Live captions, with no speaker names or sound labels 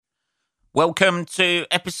Welcome to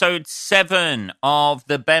episode 7 of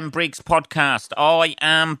the Ben Briggs podcast. I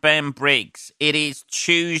am Ben Briggs. It is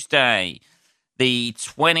Tuesday, the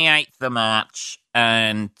 28th of March,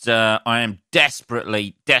 and I am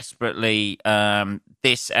desperately, this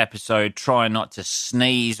episode, trying not to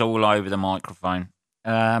sneeze all over the microphone.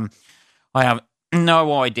 I have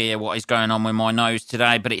no idea what is going on with my nose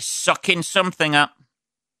today, but it's sucking something up.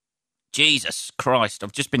 Jesus Christ,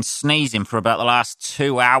 I've just been sneezing for about the last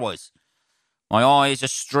 2 hours. My eyes are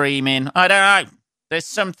streaming. I don't know. There's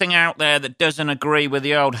something out there that doesn't agree with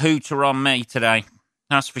the old hooter on me today.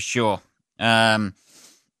 That's for sure. Yeah,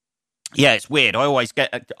 it's weird. I always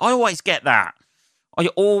get that. I always get that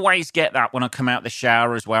when I come out the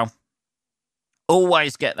shower as well.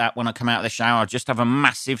 Always get that when I come out of the shower. I just have a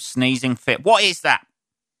massive sneezing fit. What is that?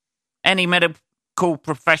 Any medical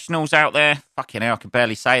professionals out there? Fucking hell, I can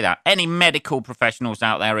barely say that. Any medical professionals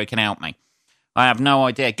out there who can help me? I have no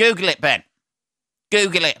idea. Google it, Ben.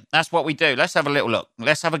 Google it. That's what we do. Let's have a little look.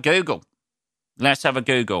 Let's have a Google.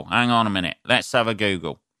 Hang on a minute. Let's have a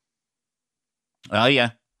Google. Oh,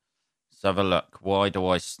 yeah. Let's have a look. Why do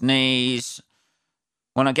I sneeze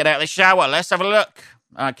when I get out of the shower? Let's have a look.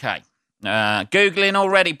 Okay. Googling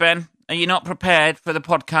already, Ben. Are you not prepared for the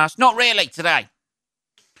podcast? Not really today.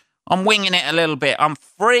 I'm winging it a little bit. I'm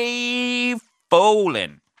free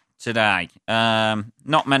falling today.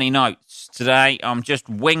 Not many notes today. I'm just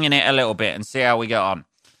winging it a little bit and see how we get on.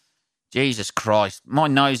 Jesus Christ. My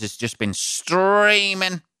nose has just been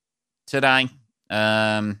streaming today.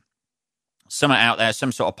 Something out there,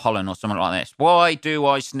 some sort of pollen or something like this. Why do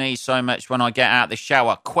I sneeze so much when I get out of the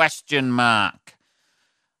shower? ?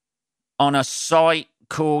 On a site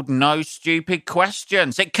called No Stupid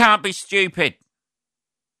Questions. It can't be stupid.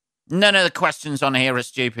 None of the questions on here are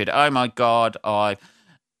stupid. Oh my God, right,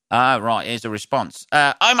 here's a response.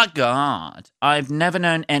 Oh my God, I've never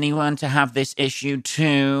known anyone to have this issue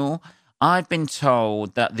too. I've been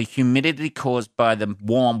told that the humidity caused by the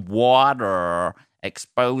warm water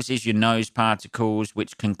exposes your nose particles,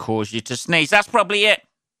 which can cause you to sneeze. That's probably it.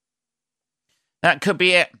 That could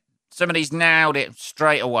be it. Somebody's nailed it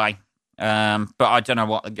straight away. But I don't know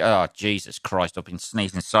what... Oh, Jesus Christ, I've been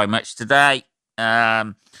sneezing so much today.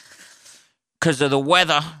 Because of the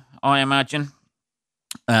weather, I imagine.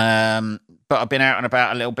 But I've been out and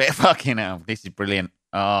about a little bit. Fucking hell, this is brilliant.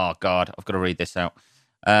 Oh, God, I've got to read this out.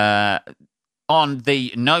 On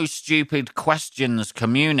the No Stupid Questions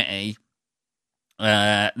community,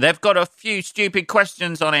 they've got a few stupid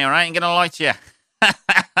questions on here. I ain't going to lie to you.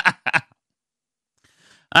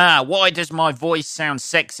 Why does my voice sound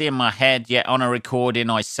sexy in my head, yet on a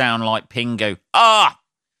recording I sound like Pingu? How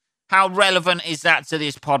relevant is that to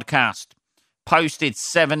this podcast? Posted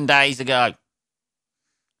 7 days ago.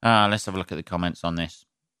 Let's have a look at the comments on this.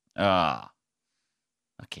 Okay,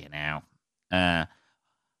 now.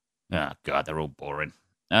 Oh, God, they're all boring.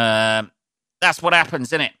 That's what happens,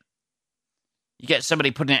 isn't it? You get somebody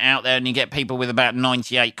putting it out there and you get people with about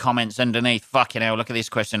 98 comments underneath. Fucking hell, look at this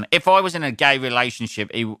question. If I was in a gay relationship,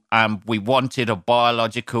 we wanted a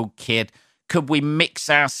biological kid, could we mix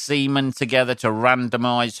our semen together to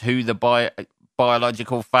randomise who the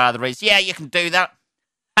biological father is? Yeah, you can do that.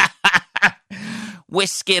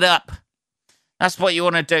 Whisk it up. That's what you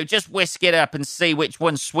want to do. Just whisk it up and see which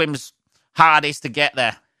one swims hardest to get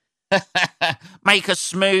there. Make a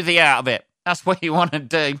smoothie out of it. That's what you want to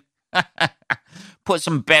do. Put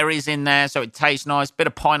some berries in there so it tastes nice. Bit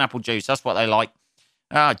of pineapple juice. That's what they like.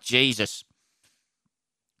 Oh, Jesus.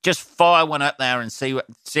 Just fire one up there and see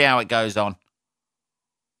how it goes on.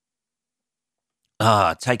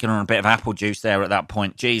 Taking on a bit of apple juice there at that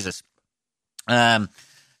point. Jesus.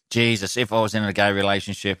 Jesus, if I was in a gay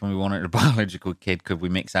relationship and we wanted a biological kid, could we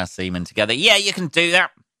mix our semen together? Yeah, you can do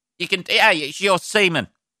that. You can. Yeah, it's your semen.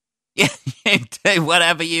 Yeah, you do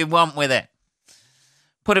whatever you want with it.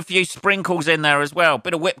 Put a few sprinkles in there as well.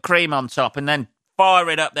 Bit of whipped cream on top and then fire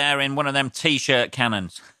it up there in one of them T-shirt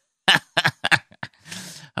cannons.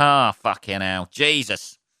 Fucking hell.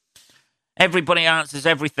 Jesus. Everybody answers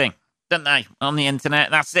everything, don't they, on the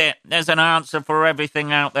internet? That's it. There's an answer for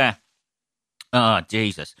everything out there. Oh,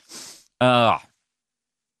 Jesus.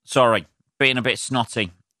 Sorry. Being a bit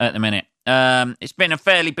snotty at the minute. It's been a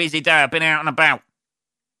fairly busy day. I've been out and about.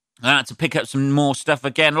 I had to pick up some more stuff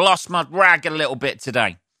again. Lost my rag a little bit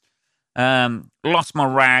today.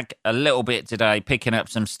 Picking up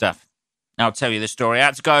some stuff. I'll tell you the story. I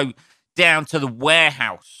had to go down to the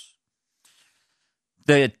warehouse,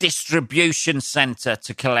 the distribution centre,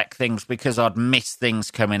 to collect things because I'd missed things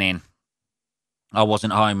coming in. I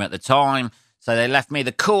wasn't home at the time, so they left me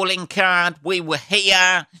the calling card. We were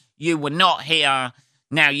here. You were not here.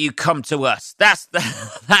 Now you come to us. That's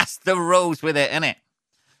the rules with it, isn't it?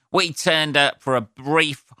 We turned up for a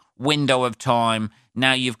brief window of time.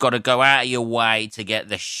 Now you've got to go out of your way to get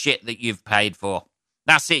the shit that you've paid for.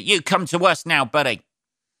 That's it. You come to us now, buddy.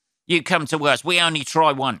 You come to us. We only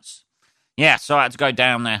try once. Yeah, so I had to go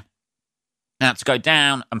down there. I had to go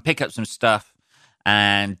down and pick up some stuff.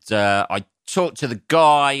 And I talked to the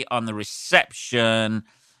guy on the reception,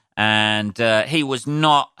 and he was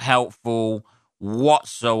not helpful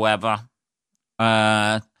whatsoever.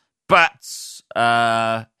 But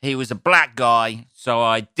he was a black guy, so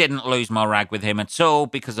I didn't lose my rag with him at all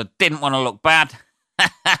because I didn't want to look bad.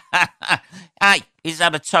 Hey, he's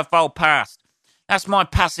had a tough old past. That's my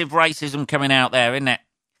passive racism coming out there, isn't it?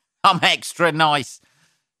 I'm extra nice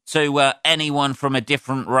to anyone from a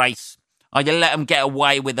different race. I let them get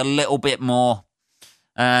away with a little bit more,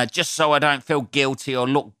 just so I don't feel guilty or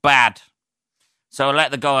look bad. So I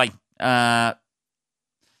let the guy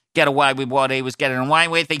get away with what he was getting away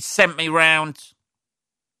with. He sent me round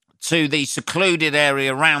to the secluded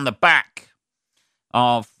area round the back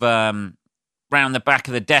of the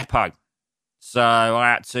depot.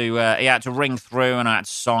 So he had to ring through, and I had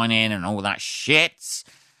to sign in and all that shit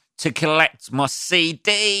to collect my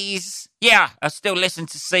CDs. Yeah, I still listen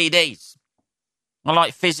to CDs. I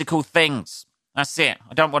like physical things. That's it.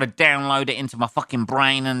 I don't want to download it into my fucking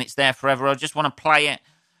brain and it's there forever. I just want to play it.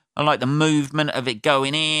 I like the movement of it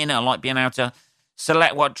going in. I like being able to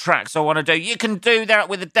select what tracks I want to do. You can do that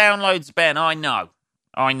with the downloads, Ben. I know.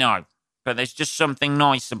 But there's just something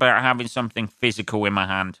nice about having something physical in my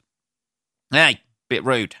hand. Hey, bit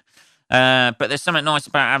rude. But there's something nice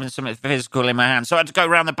about having something physical in my hand. So I had to go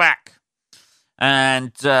around the back.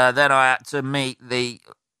 And then I had to meet the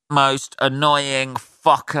most annoying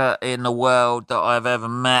fucker in the world that I've ever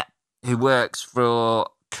met, who works for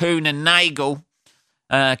Kuhn and Nagel.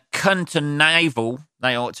 Cunt and Navel,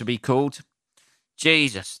 they ought to be called.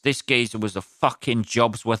 Jesus, this geezer was a fucking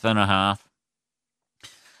job's worth and a half.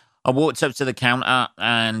 I walked up to the counter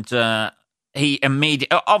and he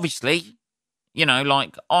immediately, obviously, you know,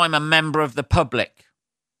 like I'm a member of the public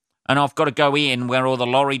and I've got to go in where all the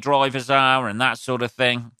lorry drivers are and that sort of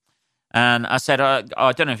thing. And I said,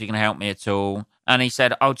 I don't know if you can help me at all. And he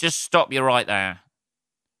said, I'll just stop you right there.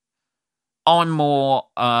 I'm more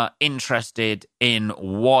interested in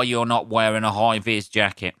why you're not wearing a high-vis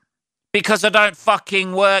jacket. Because I don't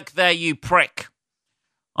fucking work there, you prick.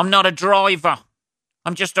 I'm not a driver.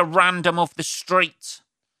 I'm just a random off the street.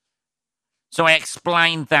 So I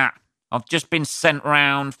explained that. I've just been sent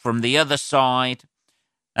round from the other side.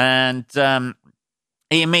 And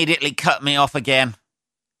he immediately cut me off again.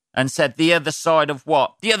 And said, the other side of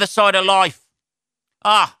what? The other side of life.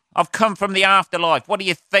 Ah, I've come from the afterlife. What do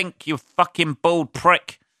you think, you fucking bald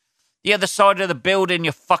prick? The other side of the building,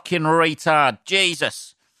 you fucking retard.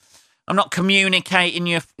 Jesus. I'm not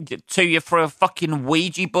communicating to you through a fucking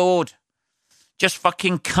Ouija board. Just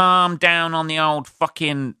fucking calm down on the old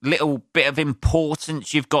fucking little bit of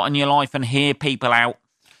importance you've got in your life and hear people out.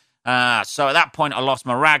 So at that point, I lost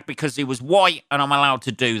my rag because he was white and I'm allowed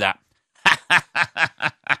to do that.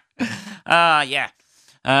 Yeah.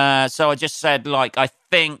 So I just said, like, I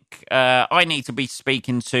think I need to be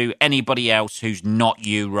speaking to anybody else who's not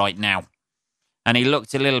you right now. And he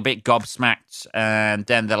looked a little bit gobsmacked. And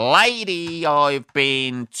then the lady I've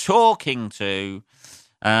been talking to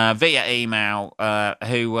via email,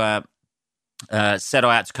 who said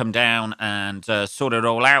I had to come down and sort it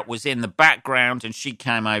all out, was in the background. And she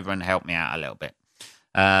came over and helped me out a little bit,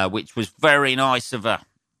 which was very nice of her.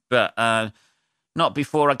 But not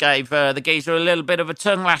before I gave the geezer a little bit of a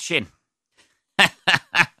tongue lashing.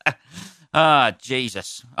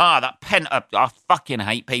 Jesus. That pent-up. I fucking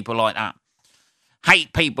hate people like that.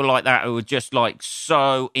 Hate people like that who are just, like,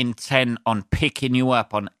 so intent on picking you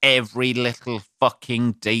up on every little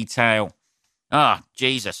fucking detail.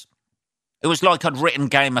 Jesus. It was like I'd written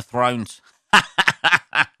Game of Thrones.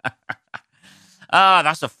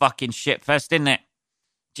 That's a fucking shitfest, isn't it?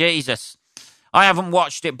 Jesus. I haven't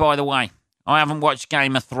watched it, by the way. I haven't watched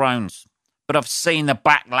Game of Thrones. But I've seen the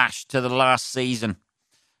backlash to the last season.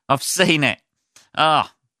 I've seen it.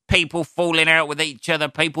 People falling out with each other.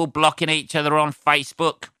 People blocking each other on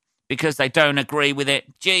Facebook because they don't agree with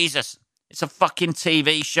it. Jesus. It's a fucking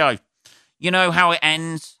TV show. You know how it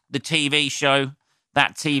ends? The TV show.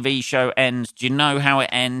 That TV show ends. Do you know how it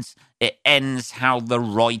ends? It ends how the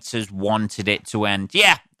writers wanted it to end.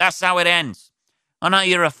 Yeah, that's how it ends. I know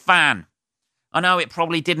you're a fan. I know it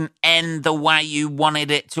probably didn't end the way you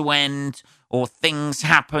wanted it to end, or things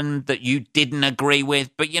happened that you didn't agree with,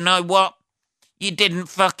 but you know what? You didn't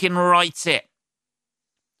fucking write it.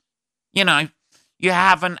 You know, you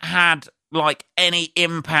haven't had like any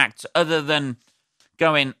impact other than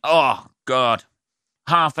going, oh, God,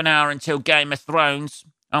 half an hour until Game of Thrones.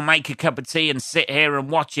 I'll make a cup of tea and sit here and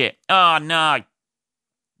watch it. Oh, no.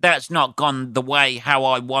 That's not gone the way how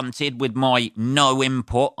I wanted with my no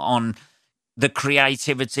input on the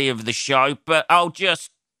creativity of the show, but I'll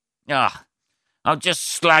just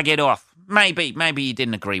slag it off. Maybe you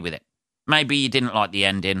didn't agree with it. Maybe you didn't like the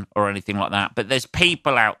ending or anything like that, but there's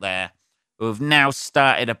people out there who have now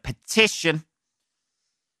started a petition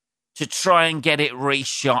to try and get it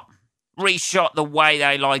reshot the way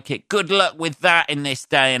they like it. Good luck with that in this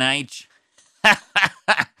day and age.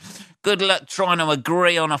 Good luck trying to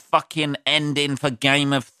agree on a fucking ending for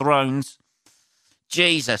Game of Thrones.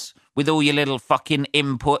 Jesus, with all your little fucking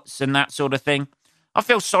inputs and that sort of thing. I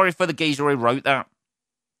feel sorry for the geezer who wrote that.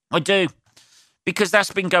 I do. Because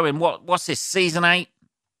that's been going, what's this, season 8?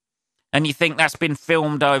 And you think that's been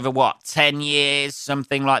filmed over, 10 years,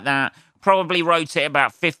 something like that? Probably wrote it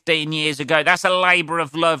about 15 years ago. That's a labour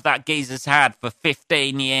of love that geezer's had for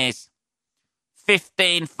 15 years.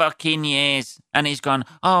 15 fucking years. And he's gone,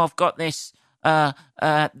 oh, I've got this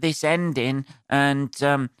ending, and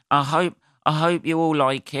I hope you all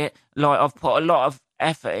like it. Like, I've put a lot of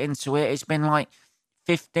effort into it. It's been like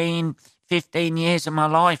 15 years of my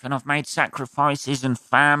life, and I've made sacrifices and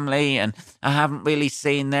family, and I haven't really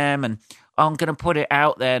seen them, and I'm going to put it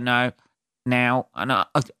out there now, and I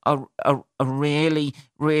really,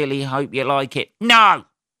 really hope you like it. No!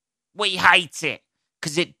 We hate it,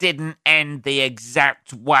 because it didn't end the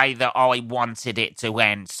exact way that I wanted it to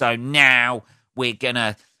end. So now we're going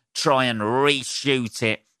to try and reshoot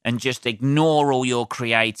it and just ignore all your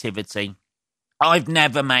creativity. I've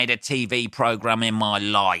never made a TV program in my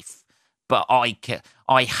life, but I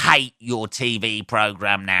hate your TV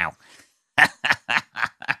program now.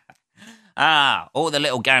 All the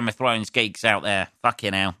little Game of Thrones geeks out there.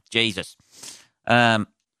 Fucking hell. Jesus. The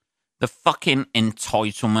fucking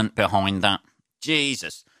entitlement behind that.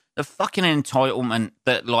 Jesus. The fucking entitlement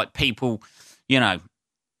that, like, people, are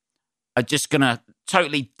just going to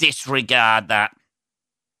totally disregard that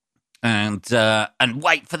and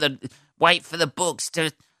wait for the books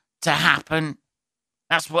to happen.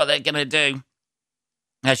 That's what they're going to do.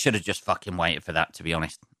 I should have just fucking waited for that, to be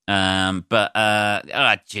honest.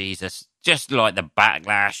 Jesus. Just like the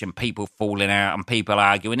backlash and people falling out and people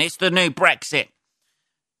arguing. It's the new Brexit.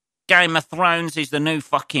 Game of Thrones is the new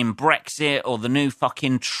fucking Brexit or the new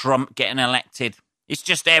fucking Trump getting elected. It's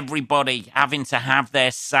just everybody having to have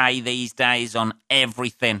their say these days on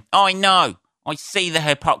everything. I know. I see the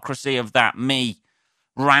hypocrisy of that. Me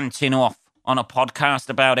ranting off on a podcast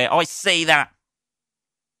about it. I see that.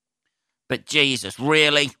 But Jesus,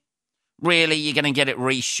 really? Really, you're going to get it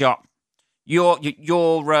reshot?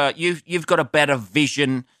 You've got a better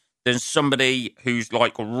vision than somebody who's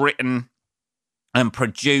like written and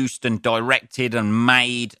produced and directed and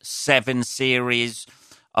made 7 series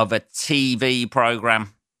of a TV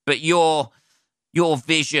program. But your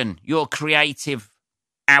vision, your creative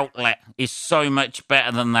outlet is so much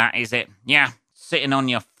better than that, is it? Yeah, sitting on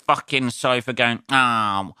your fucking sofa going,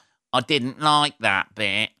 I didn't like that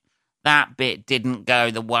bit. That bit didn't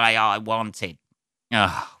go the way I wanted.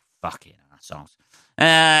 Oh, fucking assholes.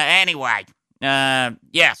 Anyway, so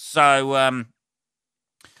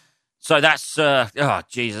that's,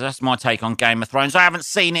 Jesus, that's my take on Game of Thrones. I haven't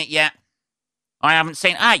seen it yet.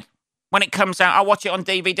 Hey, when it comes out, I'll watch it on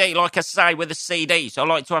DVD, like I say, with the CDs. I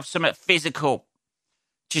like to have something physical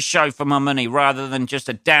to show for my money rather than just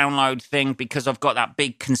a download thing, because I've got that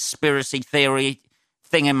big conspiracy theory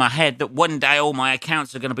thing in my head that one day all my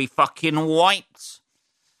accounts are going to be fucking wiped.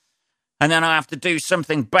 And then I have to do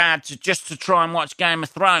something bad just to try and watch Game of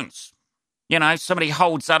Thrones. Somebody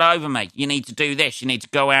holds that over me. You need to do this. You need to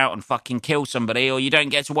go out and fucking kill somebody, or you don't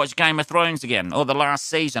get to watch Game of Thrones again, or the last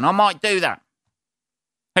season. I might do that.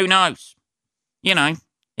 Who knows?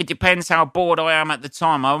 It depends how bored I am at the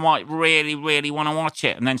time. I might really, really want to watch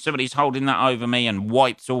it, and then somebody's holding that over me and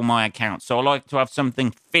wipes all my accounts. So I like to have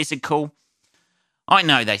something physical. I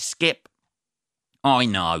know they skip. I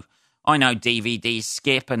know DVDs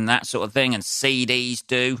skip and that sort of thing, and CDs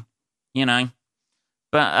do,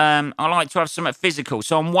 But I like to have something physical,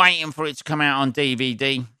 so I'm waiting for it to come out on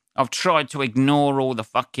DVD. I've tried to ignore all the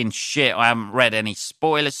fucking shit. I haven't read any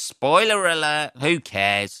spoilers. Spoiler alert. Who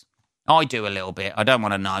cares? I do a little bit. I don't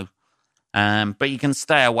want to know. But you can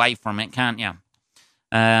stay away from it, can't you?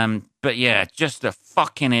 But yeah, just the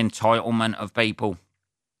fucking entitlement of people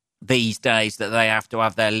these days that they have to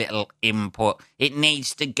have their little input. It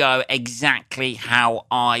needs to go exactly how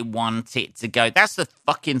I want it to go. That's the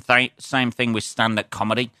fucking same thing with stand-up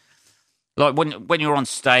comedy. Like when you're on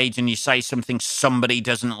stage and you say something somebody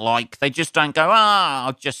doesn't like, they just don't go,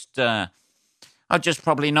 I'll just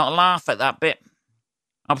probably not laugh at that bit.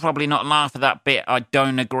 I'll probably not laugh at that bit I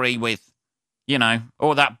don't agree with,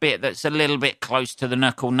 or that bit that's a little bit close to the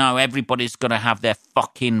knuckle. No, everybody's got to have their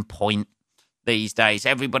fucking point these days.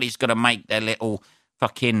 Everybody's got to make their little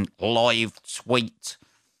fucking live tweet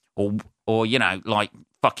or like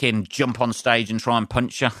fucking jump on stage and try and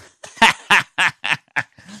punch you.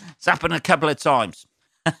 It's happened a couple of times.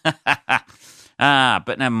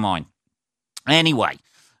 But never mind. Anyway,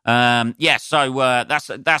 so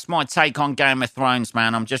that's my take on Game of Thrones,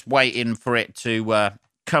 man. I'm just waiting for it to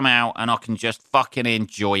come out and I can just fucking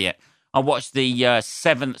enjoy it. I watched the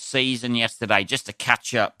 7th season yesterday just to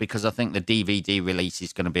catch up because I think the DVD release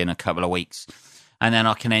is going to be in a couple of weeks. And then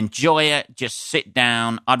I can enjoy it, just sit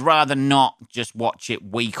down. I'd rather not just watch it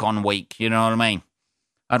week on week, you know what I mean?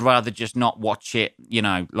 I'd rather just not watch it,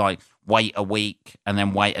 like wait a week and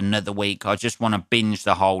then wait another week. I just want to binge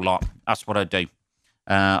the whole lot. That's what I do.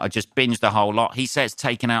 I just binge the whole lot. He says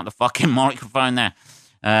taking out the fucking microphone there.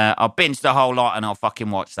 I'll binge the whole lot and I'll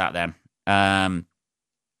fucking watch that then.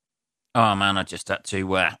 Oh, man, I just had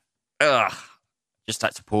to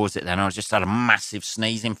pause it then. I just had a massive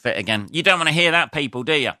sneezing fit again. You don't want to hear that, people,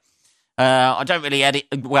 do you? I don't really edit.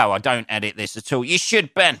 Well, I don't edit this at all. You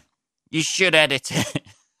should, Ben. You should edit it.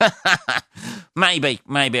 Maybe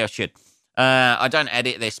I should. I don't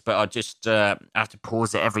edit this, but I just have to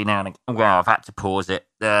pause it every now and again. Well, I've had to pause it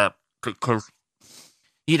because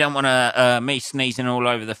you don't want me sneezing all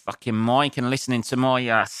over the fucking mic and listening to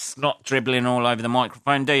my snot dribbling all over the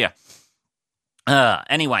microphone, do you?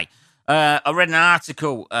 Anyway, I read an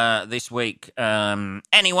article this week.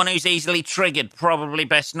 Anyone who's easily triggered, probably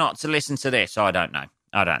best not to listen to this. I don't know.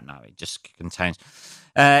 It just contains...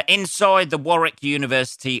 inside the Warwick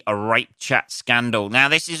University, a rape chat scandal. Now,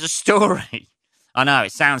 this is a story. I know,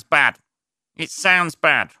 it sounds bad.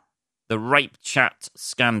 The rape chat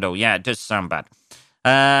scandal. Yeah, it does sound bad.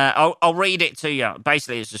 I'll read it to you.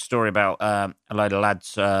 Basically, it's a story about a load of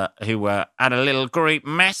lads who had a little group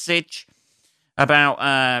message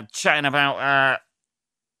about chatting about,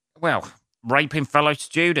 raping fellow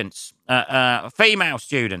students, female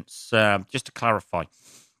students, just to clarify.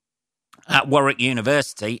 At Warwick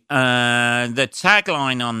University, the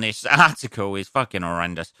tagline on this article is fucking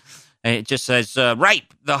horrendous. It just says,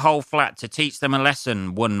 rape the whole flat to teach them a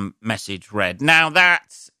lesson, one message read. Now,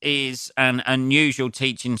 that is an unusual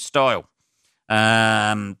teaching style.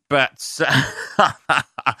 But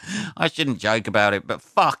I shouldn't joke about it, but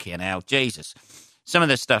fucking hell, Jesus. Some of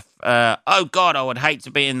the stuff, oh God, I would hate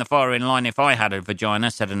to be in the firing line if I had a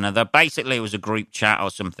vagina, said another. Basically, it was a group chat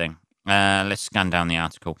or something. Let's scan down the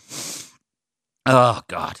article. Oh,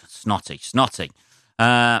 God, snotty.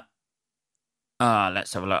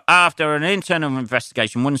 Let's have a look. After an internal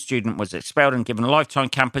investigation, one student was expelled and given a lifetime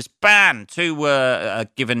campus ban. Two were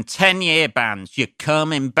given 10-year bans. You're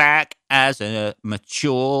coming back as a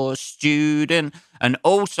mature student, and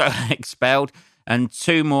also expelled, and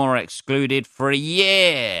two more excluded for a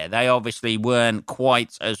year. They obviously weren't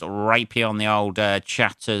quite as rapey on the old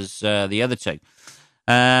chat as the other two.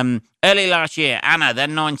 Early last year, Anna,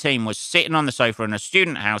 then 19, was sitting on the sofa in a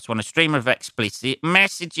student house when a stream of explicit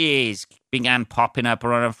messages began popping up on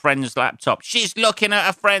her friend's laptop. She's looking at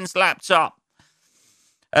her friend's laptop.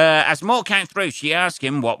 As more came through, she asked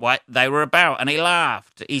him what they were about, and he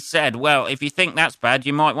laughed. He said, well, if you think that's bad,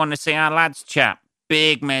 you might want to see our lads chat.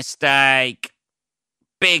 Big mistake.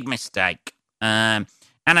 Anna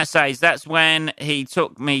says, that's when he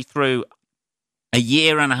took me through a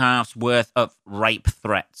year and a half's worth of rape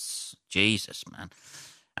threats. Jesus, man.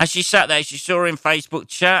 As she sat there, she saw in Facebook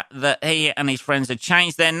chat that he and his friends had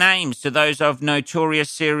changed their names to those of notorious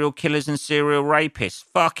serial killers and serial rapists.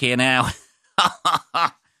 Fucking hell.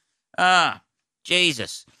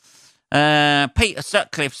 Jesus. Peter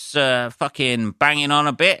Sutcliffe's fucking banging on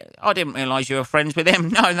a bit. I didn't realise you were friends with him.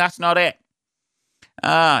 No, that's not it.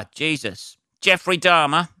 Jesus. Jeffrey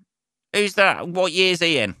Dahmer. Who's that? What year's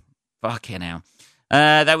he in? Fucking hell.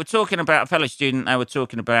 They were talking about a fellow student. They were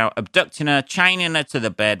talking about abducting her, chaining her to the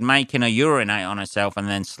bed, making her urinate on herself, and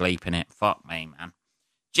then sleeping it. Fuck me, man.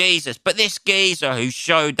 Jesus. But this geezer who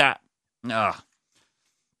showed that...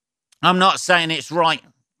 I'm not saying it's right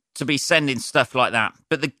to be sending stuff like that,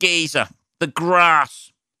 but the geezer, the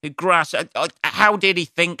grass, how did he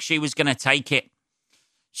think she was going to take it?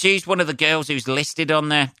 She's one of the girls who's listed on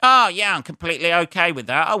there. Oh, yeah, I'm completely okay with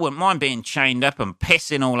that. I wouldn't mind being chained up and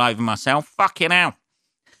pissing all over myself. Fucking hell.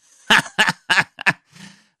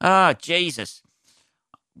 Oh, Jesus.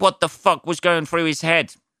 What the fuck was going through his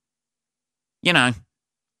head? You know.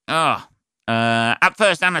 Oh, At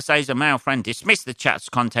first, Anna says a male friend dismissed the chat's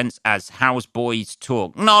contents as house boys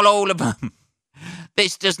talk. Not all of them.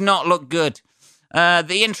 This does not look good.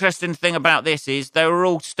 The interesting thing about this is they were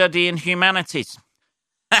all studying humanities.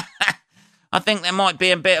 I think there might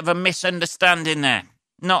be a bit of a misunderstanding there.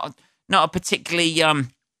 Not a particularly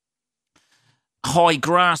high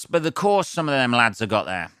grasp of the course some of them lads have got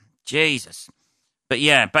there. Jesus. But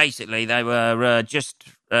yeah, basically they were just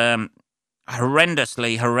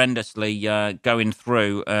horrendously going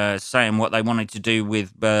through saying what they wanted to do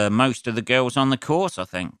with most of the girls on the course, I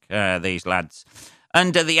think, these lads.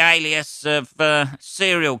 Under the alias of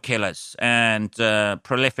serial killers and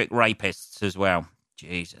prolific rapists as well.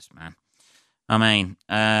 Jesus, man. I mean,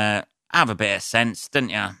 have a bit of sense, don't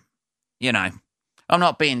you? You know, I'm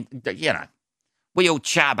not being, you know, we all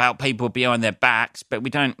chat about people behind their backs, but we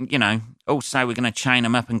don't, you know, all say we're going to chain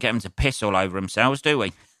them up and get them to piss all over themselves, do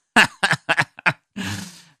we?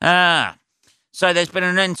 So there's been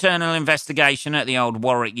an internal investigation at the old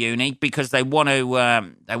Warwick Uni because they want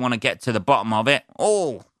to get to the bottom of it.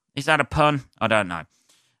 Oh, is that a pun? I don't know.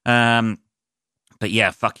 But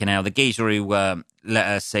yeah, fucking hell, the geezer who let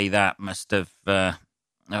her see that must have,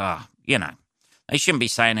 you know, they shouldn't be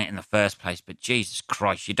saying it in the first place, but Jesus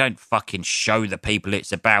Christ, you don't fucking show the people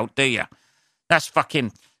it's about, do you? That's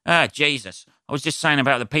fucking, Jesus. I was just saying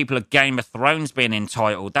about the people of Game of Thrones being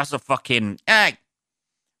entitled. That's a fucking, hey,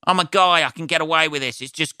 I'm a guy, I can get away with this.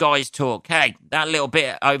 It's just guys talk. Hey, that little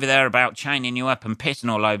bit over there about chaining you up and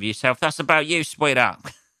pissing all over yourself, that's about you, sweetheart.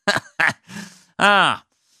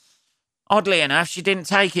 Oddly enough, she didn't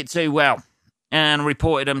take it too well and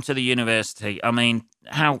reported them to the university. I mean,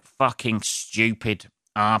 how fucking stupid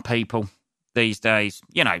are people these days?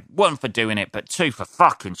 You know, one, for doing it, but two, for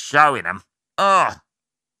fucking showing them.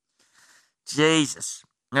 Jesus.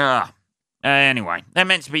 Anyway, they're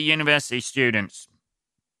meant to be university students.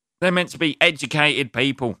 They're meant to be educated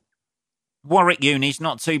people. Warwick Uni's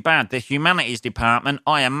not too bad. The humanities department,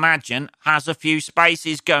 I imagine, has a few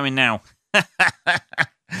spaces going now.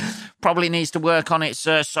 Probably needs to work on its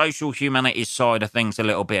social humanities side of things a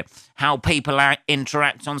little bit. How people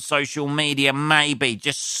interact on social media, maybe.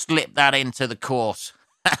 Just slip that into the course.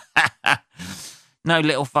 No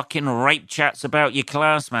little fucking rape chats about your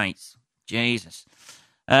classmates. Jesus.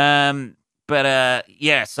 But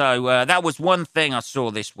that was one thing I saw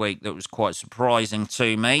this week that was quite surprising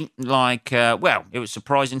to me. Like, well, it was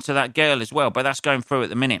surprising to that girl as well, but that's going through at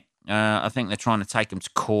the minute. I think they're trying to take him to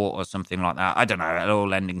court or something like that. I don't know. It'll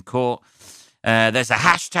all end in court. There's a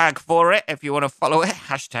hashtag for it if you want to follow it.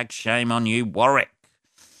 Hashtag shame on you, Warwick.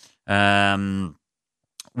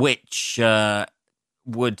 Which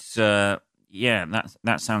would, that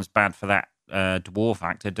sounds bad for that dwarf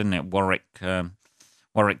actor, doesn't it?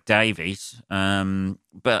 Warwick Davies.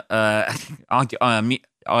 But I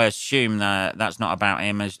assume that's not about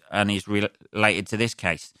him and he's related to this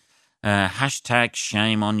case. Hashtag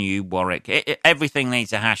shame on you, Warwick. Everything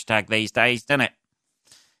needs a hashtag these days, doesn't it?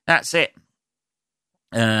 That's it.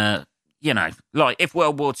 You know, like if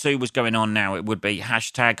World War II was going on now, it would be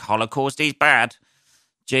hashtag Holocaust is bad.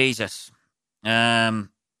 Jesus.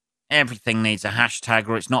 Everything needs a hashtag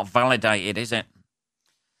or it's not validated, is it?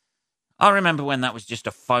 I remember when that was just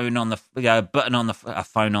a phone on the button on the a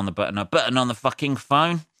phone on the button, a button on the fucking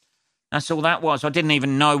phone. That's all that was. I didn't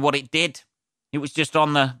even know what it did. It was just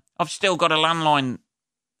on the. I've still got a landline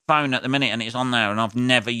phone at the minute, and it's on there. And I've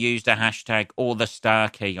never used a hashtag or the star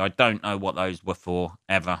key. I don't know what those were for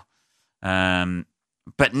ever. But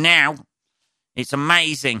now it's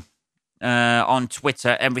amazing. On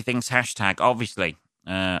Twitter, everything's hashtag. Obviously.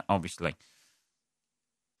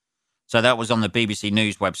 So that was on the BBC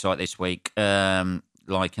News website this week,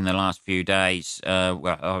 like in the last few days.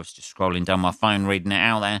 Well, I was just scrolling down my phone, reading it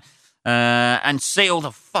out there. And see all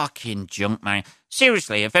the fucking junk, man.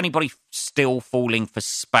 Seriously, if anybody's still falling for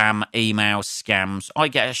spam email scams, I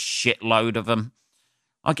get a shitload of them.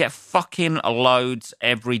 I get fucking loads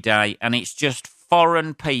every day, and it's just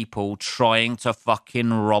foreign people trying to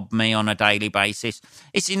fucking rob me on a daily basis.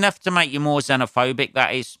 It's enough to make you more xenophobic,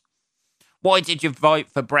 that is. Why did you vote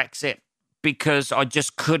for Brexit? Because I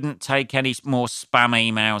just couldn't take any more spam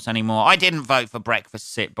emails anymore. I didn't vote for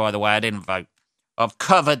Brexit, by the way. I didn't vote. I've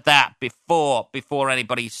covered that before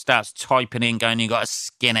anybody starts typing in, going, you got a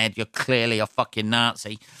skinhead, you're clearly a fucking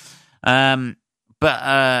Nazi. Yeah,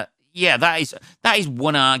 that is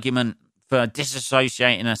one argument for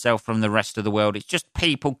disassociating herself from the rest of the world. It's just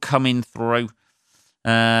people coming through,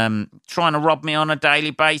 trying to rob me on a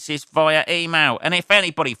daily basis via email. And if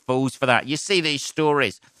anybody falls for that, you see these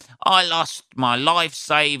stories. I lost my life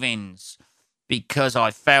savings because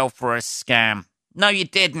I fell for a scam. No, you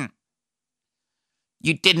didn't.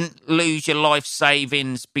 You didn't lose your life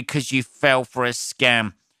savings because you fell for a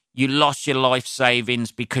scam. You lost your life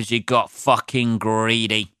savings because you got fucking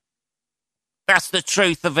greedy. That's the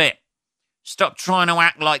truth of it. Stop trying to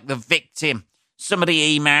act like the victim.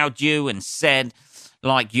 Somebody emailed you and said,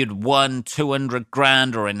 like, you'd won 200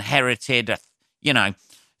 grand or inherited,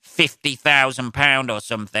 £50,000 or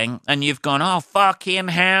something, and you've gone, oh, fucking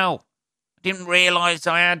hell. I didn't realise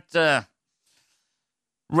I had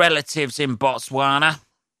relatives in Botswana,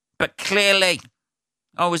 but clearly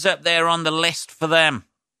I was up there on the list for them.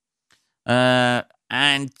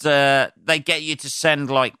 And they get you to send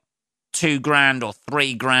like 2 grand or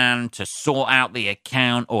 3 grand to sort out the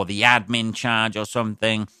account or the admin charge or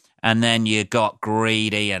something, and then you got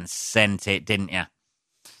greedy and sent it, didn't you?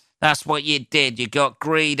 That's what you did. You got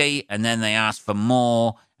greedy, and then they asked for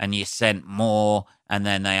more, and you sent more, and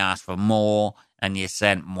then they asked for more, and you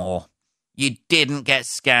sent more. You didn't get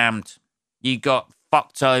scammed. You got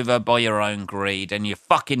fucked over by your own greed, and you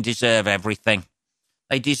fucking deserve everything.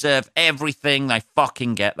 They deserve everything they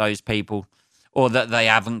fucking get, those people, or that they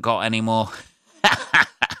haven't got anymore.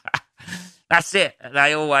 That's it.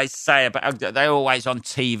 They always say about, they're always on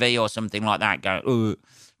TV or something like that going, ooh,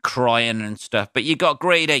 crying and stuff. But you got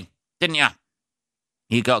greedy, didn't you?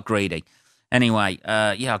 You got greedy. Anyway,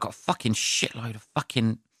 I got a fucking shitload of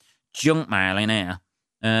fucking junk mail in here.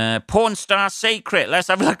 Porn star secret. Let's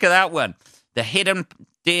have a look at that one. The hidden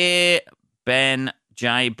Dear Ben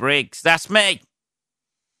J. Briggs. That's me.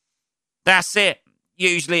 That's it.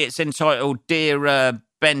 Usually it's entitled Dear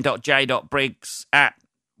Ben.J.Briggs at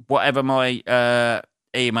whatever my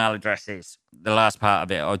email address is. The last part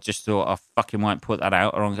of it, I just thought I fucking won't put that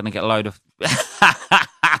out or I'm going to get a load of...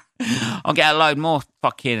 I'll get a load more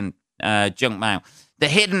fucking junk mail. The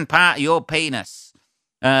hidden part of your penis.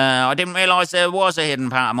 I didn't realise there was a hidden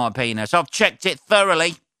part of my penis. I've checked it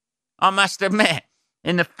thoroughly. I must admit,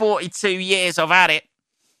 in the 42 years I've had it,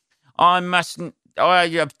 I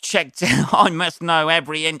have checked it. I must know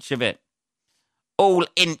every inch of it. All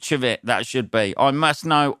inch of it, that should be. I must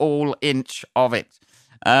know all inch of it.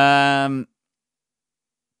 Oh,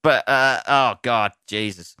 God,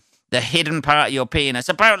 Jesus. The hidden part of your penis.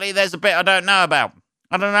 Apparently there's a bit I don't know about.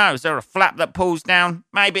 I don't know. Is there a flap that pulls down?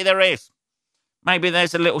 Maybe there is. Maybe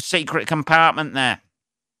there's a little secret compartment there.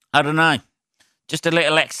 I don't know. Just a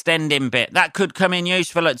little extending bit. That could come in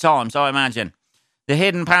useful at times, I imagine. The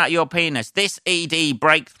hidden part of your penis. This ED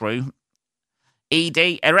breakthrough...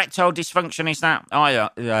 ED, erectile dysfunction, is that?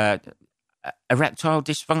 Erectile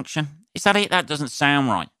dysfunction? Is that it? That doesn't sound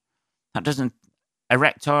right. That doesn't...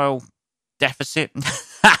 Erectile deficit?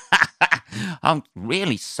 I'm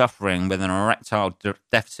really suffering with an erectile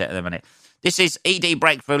deficit at the minute. This is ED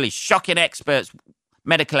breakthrough. Shocking experts,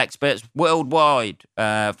 medical experts worldwide,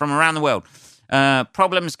 from around the world.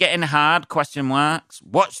 Problems getting hard, question marks.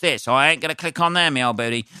 Watch this. I ain't going to click on there, me old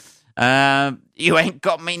booty. You ain't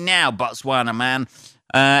got me now, Botswana, man.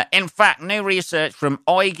 In fact, new research from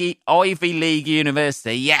Ivy League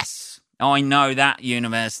University. Yes, I know that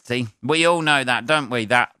university. We all know that, don't we?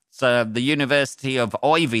 That's the University of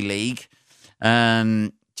Ivy League.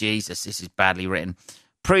 Jesus, this is badly written.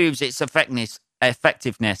 Proves its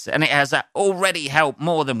effectiveness, and it has already helped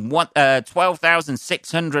more than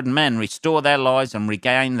 12,600 men restore their lives and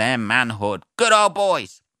regain their manhood. Good old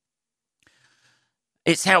boys.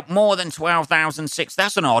 It's helped more than 12,006.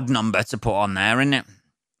 That's an odd number to put on there, isn't it?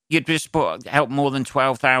 You'd just help more than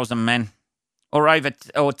 12,000 men,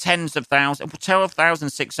 or tens of thousands.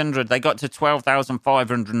 12,600. They got to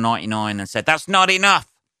 12,599 and said that's not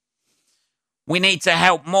enough. We need to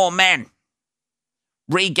help more men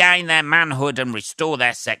regain their manhood and restore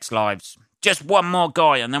their sex lives. Just one more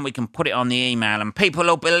guy, and then we can put it on the email, and people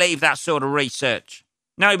will believe that sort of research.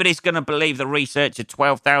 Nobody's going to believe the research of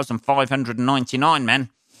 12,599 men.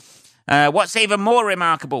 What's even more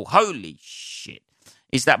remarkable, holy shit,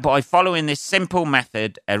 is that by following this simple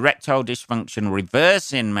method, erectile dysfunction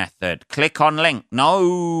reversing method, click on link.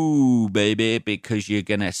 No, baby, because you're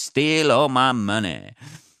going to steal all my money.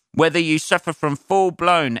 Whether you suffer from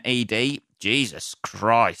full-blown ED, Jesus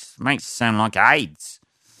Christ, makes it sound like AIDS.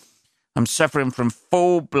 I'm suffering from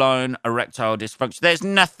full-blown erectile dysfunction. There's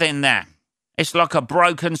nothing there. It's like a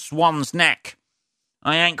broken swan's neck.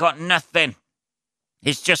 I ain't got nothing.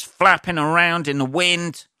 It's just flapping around in the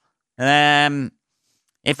wind.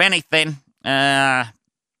 If anything, I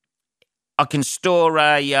can store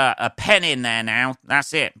a pen in there now.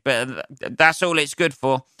 That's it. But that's all it's good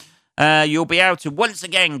for. You'll be able to once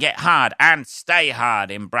again get hard and stay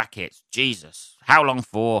hard in brackets. Jesus. How long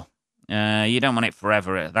for? You don't want it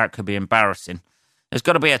forever. That could be embarrassing. There's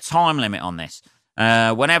got to be a time limit on this.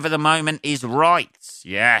 Whenever the moment is right.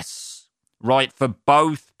 Yes. right for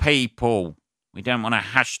both people. We don't want a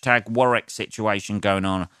hashtag Warwick situation going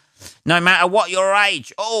on. No matter what your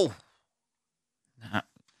age. Oh, that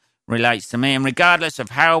relates to me. And regardless of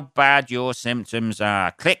how bad your symptoms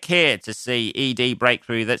are, click here to see ED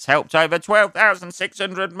breakthrough that's helped over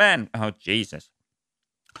 12,600 men. Oh, Jesus.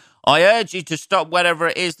 I urge you to stop whatever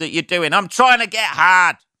it is that you're doing. I'm trying to get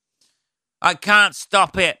hard. I can't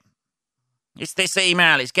stop it. It's this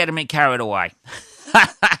email. It's getting me carried away.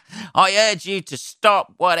 I urge you to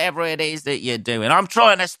stop whatever it is that you're doing. I'm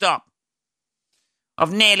trying to stop.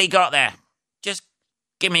 I've nearly got there. Just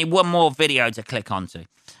give me one more video to click onto.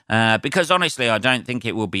 Because honestly, I don't think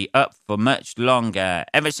it will be up for much longer.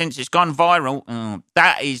 Ever since it's gone viral,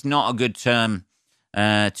 that is not a good term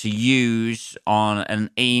to use on an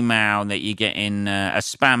email that you get in a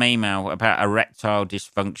spam email about erectile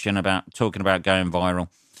dysfunction, about talking about going viral.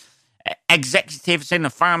 Executives in the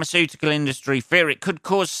pharmaceutical industry fear it could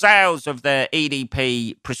cause sales of their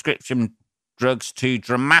EDP prescription drugs to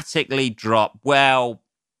dramatically drop. Well,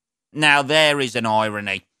 now there is an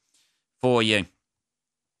irony for you.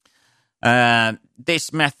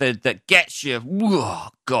 This method that gets you, oh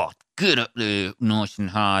God, good up there, nice and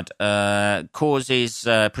hard, causes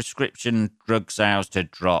prescription drug sales to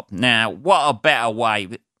drop. Now, what a better way,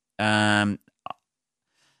 an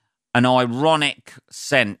ironic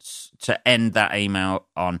sense to end that email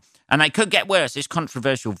on. And they could get worse. This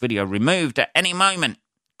controversial video removed at any moment.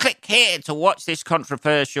 Click here to watch this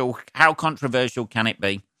controversial. How controversial can it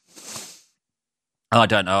be? I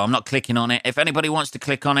don't know. I'm not clicking on it. If anybody wants to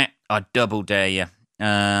click on it, I double dare you.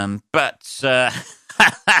 But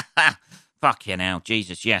fucking hell,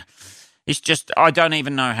 Jesus, yeah. It's just, I don't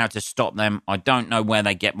even know how to stop them. I don't know where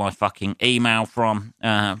they get my fucking email from.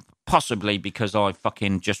 Possibly because I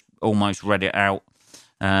fucking just almost read it out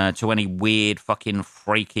to any weird fucking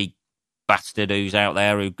freaky bastard who's out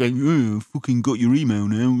there who goes, oh, I fucking got your email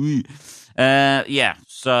now. Yeah,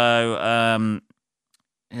 so,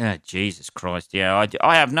 yeah, Jesus Christ, yeah,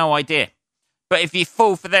 I have no idea. But if you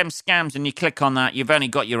fall for them scams and you click on that, you've only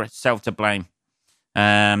got yourself to blame.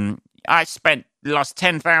 I lost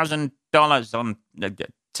 $10,000 on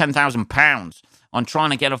 £10,000 on trying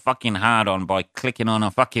to get a fucking hard on by clicking on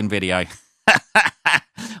a fucking video.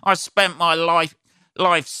 I spent my life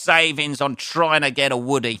savings on trying to get a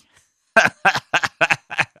woody.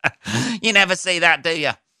 You never see that, do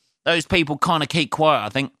you? Those people kind of keep quiet, I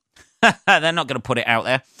think. They're not going to put it out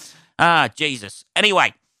there. Ah, Jesus.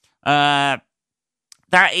 Anyway, that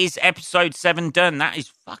is episode 7 done. That is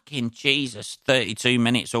fucking Jesus. 32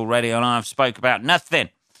 minutes already, and I've spoke about nothing.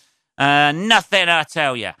 Nothing, I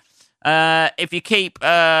tell you. If you keep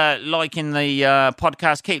liking the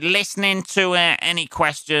podcast, keep listening to it, any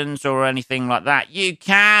questions or anything like that, you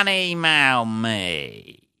can email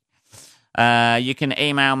me. You can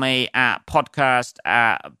email me at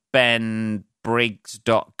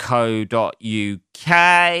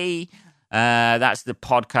podcast@benbriggs.co.uk. That's the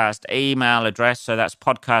podcast email address. So that's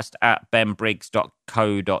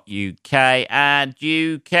podcast@benbriggs.co.uk. And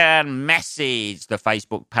you can message the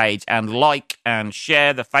Facebook page and like and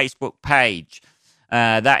share the Facebook page.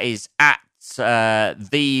 That is at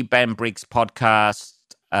the Ben Briggs Podcast.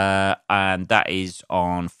 And that is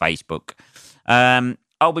on Facebook.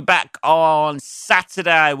 I'll be back on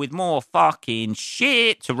Saturday with more fucking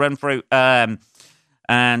shit to run through and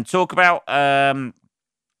talk about.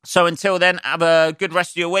 So until then, have a good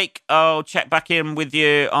rest of your week. I'll check back in with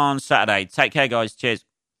you on Saturday. Take care, guys. Cheers.